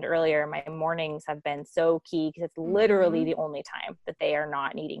mentioned earlier, my mornings have been so key, because it's literally the only time that they are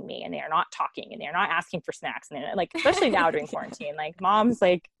not needing me and they are not talking and they're not asking for snacks. And like, especially now during quarantine, like, moms,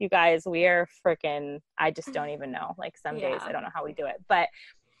 like, you guys, we are freaking, I just don't even know, like, some days I don't know how we do it, but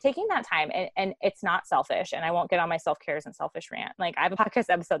taking that time, and it's not selfish, and I won't get on my self-care isn't selfish rant. Like, I have a podcast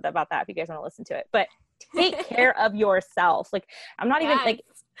episode about that if you guys want to listen to it, but take care of yourself. Like, I'm not even like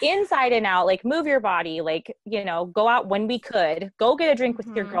inside and out, like, move your body, like, you know, go out when we could, go get a drink with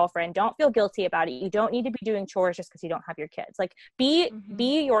your girlfriend. Don't feel guilty about it. You don't need to be doing chores just because you don't have your kids. Like, be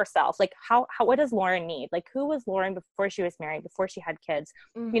yourself. Like, how what does Lauren need? Like, who was Lauren before she was married, before she had kids?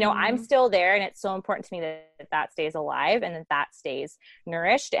 You know, I'm still there, and it's so important to me that stays alive and that stays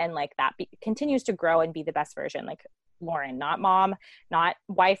nourished, and like that continues to grow and be the best version. Like, Lauren, not mom, not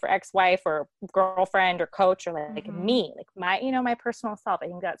wife or ex-wife or girlfriend or coach, or like me, like my, you know, my personal self. I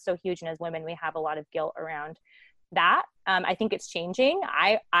think that's so huge. And as women, we have a lot of guilt around that. I think it's changing.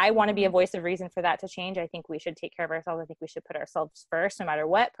 I want to be a voice of reason for that to change. I think we should take care of ourselves. I think we should put ourselves first, no matter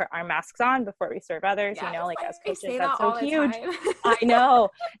what, put our masks on before we serve others, Yes, you know, like as I coaches, say that's that so all the huge. time. I know.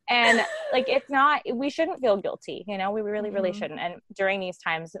 And like, it's not, we shouldn't feel guilty, you know, we really, really Mm-hmm. shouldn't. And during these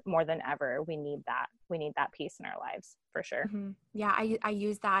times more than ever, we need that peace in our lives for sure. Mm-hmm. Yeah. I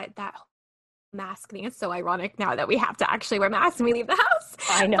use that mask thing. It's so ironic now that we have to actually wear masks when we leave the house.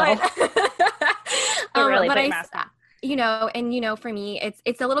 I know. But, But really, but put your mask on. you know, and, you know, for me,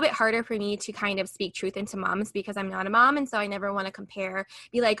 it's a little bit harder for me to kind of speak truth into moms because I'm not a mom. And so I never want to compare,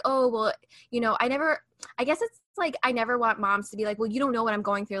 be like, oh, well, you know, I guess it's like, I never want moms to be like, well, you don't know what I'm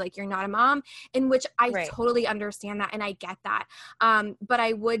going through. Like, you're not a mom, in which I Right. totally understand that. And I get that. But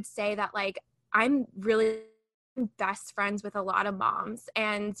I would say that, like, I'm really best friends with a lot of moms,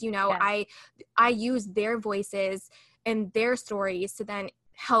 and, you know, Yes. I use their voices and their stories to then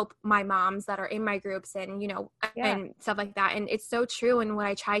help my moms that are in my groups, and, you know, Yeah. and stuff like that. And it's so true. And when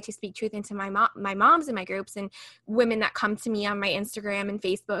I try to speak truth into my moms in my groups, and women that come to me on my Instagram and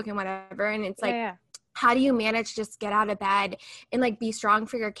Facebook and whatever, and it's like, Yeah. how do you manage to just get out of bed and, like, be strong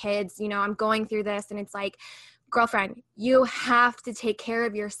for your kids? You know, I'm going through this, and it's like, girlfriend, you have to take care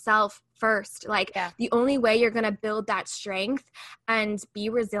of yourself first. Like, the only way you're going to build that strength and be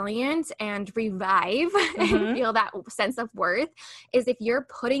resilient and revive and feel that sense of worth is if you're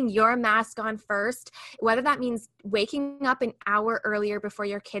putting your mask on first, whether that means waking up an hour earlier before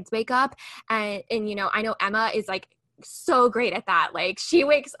your kids wake up. And you know, I know Emma is like so great at that. Like, she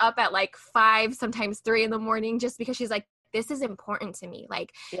wakes up at like 5, sometimes 3 in the morning, just because she's like, this is important to me.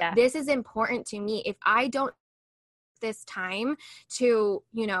 Like, this is important to me. If I don't this time to,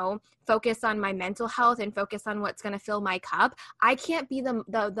 you know, focus on my mental health and focus on what's going to fill my cup, I can't be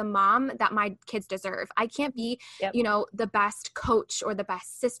the mom that my kids deserve. I can't be, you know, the best coach or the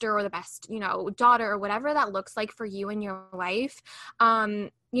best sister or the best, you know, daughter or whatever that looks like for you in your life.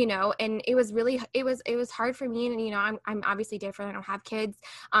 You know, and it was hard for me. And, you know, I'm obviously different. I don't have kids.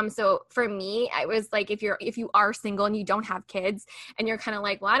 So for me, I was like, if you are single and you don't have kids and you're kind of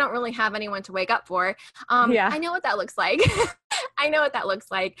like, well, I don't really have anyone to wake up for. I know what that looks like. I know what that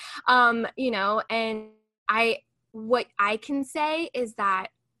looks like. You know, and what I can say is that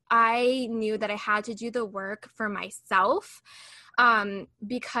I knew that I had to do the work for myself.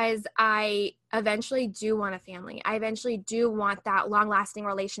 Because I eventually do want a family. I eventually do want that long-lasting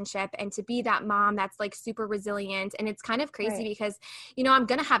relationship and to be that mom that's like super resilient. And it's kind of crazy because, you know, I'm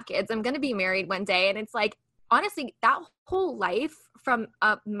going to have kids. I'm going to be married one day. And it's like, honestly, that whole life from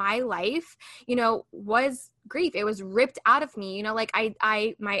my life, you know, was grief. It was ripped out of me. You know, like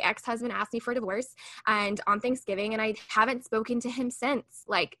my ex-husband asked me for a divorce and on Thanksgiving, and I haven't spoken to him since,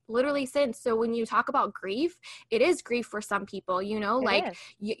 like literally since. So when you talk about grief, it is grief for some people, you know, like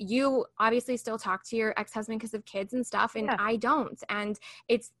you obviously still talk to your ex-husband because of kids and stuff. And I don't. And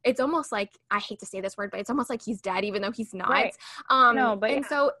it's almost like, I hate to say this word, but it's almost like he's dead, even though he's not. No, but and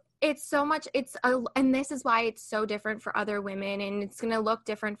so it's so much, and this is why it's so different for other women, and it's going to look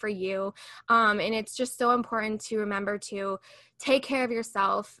different for you. And it's just so important to remember to take care of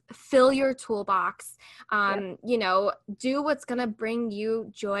yourself, fill your toolbox, you know, do what's going to bring you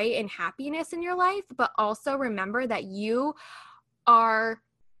joy and happiness in your life, but also remember that you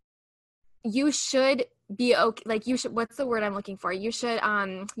should be okay. Like, you should, what's the word I'm looking for? You should,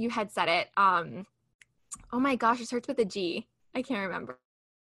 you had said it. Oh my gosh, it starts with a G. I can't remember.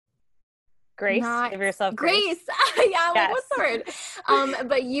 Grace. Give yourself grace. Yeah, like, what's the word?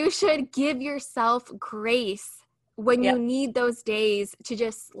 But you should give yourself grace when you need those days to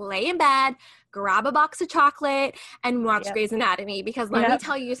just lay in bed, grab a box of chocolate, and watch Grey's Anatomy. Because let me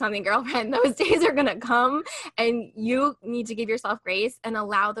tell you something, girlfriend, those days are going to come, and you need to give yourself grace and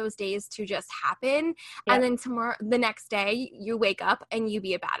allow those days to just happen. And then the next day, you wake up and you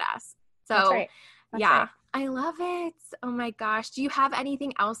be a badass. So, That's right. I love it. Oh my gosh. Do you have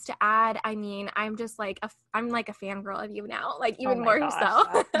anything else to add? I mean, I'm just like, I'm like a fangirl of you now, like even more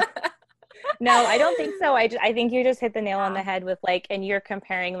so. No, I don't think so. I think you just hit the nail on the head with like, and you're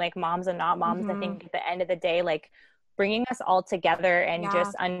comparing like moms and not moms. I think at the end of the day, like bringing us all together and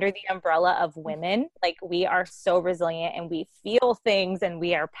just under the umbrella of women, like we are so resilient and we feel things and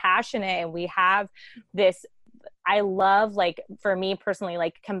we are passionate and we have this, I love, like, for me personally,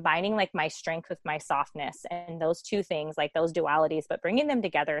 like combining like my strength with my softness and those two things, like those dualities, but bringing them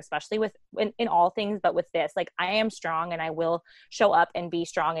together, especially with in all things, but with this, like I am strong and I will show up and be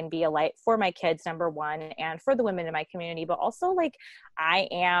strong and be a light for my kids, number one, and for the women in my community, but also like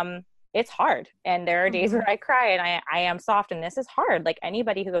it's hard. And there are days where I cry and I am soft, and this is hard. Like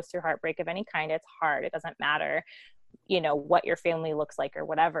anybody who goes through heartbreak of any kind, it's hard. It doesn't matter. what your family looks like or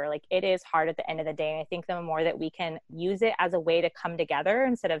whatever. Like, it is hard at the end of the day. And I think the more that we can use it as a way to come together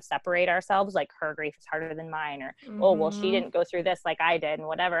instead of separate ourselves, like her grief is harder than mine, or, oh, well, she didn't go through this like I did and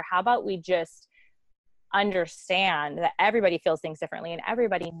whatever. How about we just understand that everybody feels things differently, and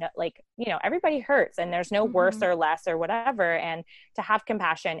everybody everybody hurts, and there's no worse or less or whatever, and to have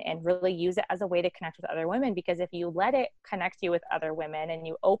compassion and really use it as a way to connect with other women. Because if you let it connect you with other women and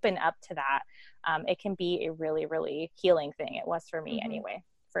you open up to that, it can be a really, really healing thing. It was for me anyway,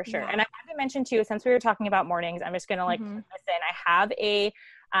 for sure. And I wanted to mention too, since we were talking about mornings, I'm just going to put this in. I have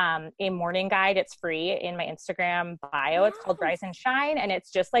a morning guide. It's free in my Instagram bio. It's called Rise and Shine. And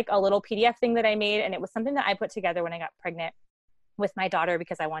it's just like a little PDF thing that I made. And it was something that I put together when I got pregnant with my daughter,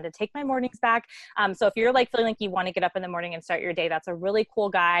 because I wanted to take my mornings back. So if you're feeling like you want to get up in the morning and start your day, that's a really cool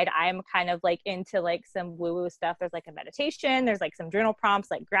guide. I'm kind of into some woo-woo stuff. There's a meditation, there's some journal prompts,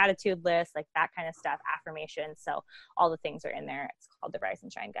 gratitude lists, that kind of stuff, affirmations. So all the things are in there. It's called the Rise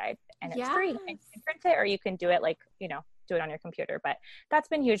and Shine guide, and it's free. And you can print it, or you can do it do it on your computer. But that's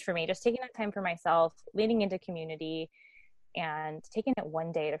been huge for me, just taking that time for myself, leaning into community, and taking it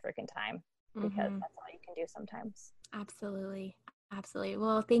one day at a freaking time, because that's all you can do sometimes. Absolutely.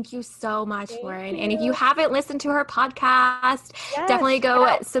 Well, thank you so much, Lauren. And if you haven't listened to her podcast, definitely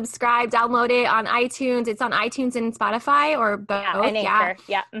go subscribe, download it on iTunes. It's on iTunes and Spotify, or both. And Anchor.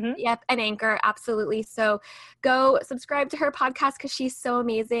 Yep. And Anchor. Absolutely. So go subscribe to her podcast, because she's so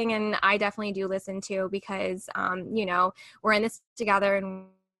amazing. And I definitely do listen to, because, we're in this together, and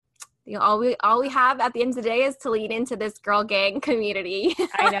all we have at the end of the day is to lean into this girl gang community.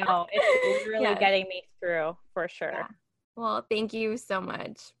 I know. It's really getting me through, for sure. Yeah. Well, thank you so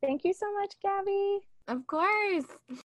much. Thank you so much, Gabby. Of course.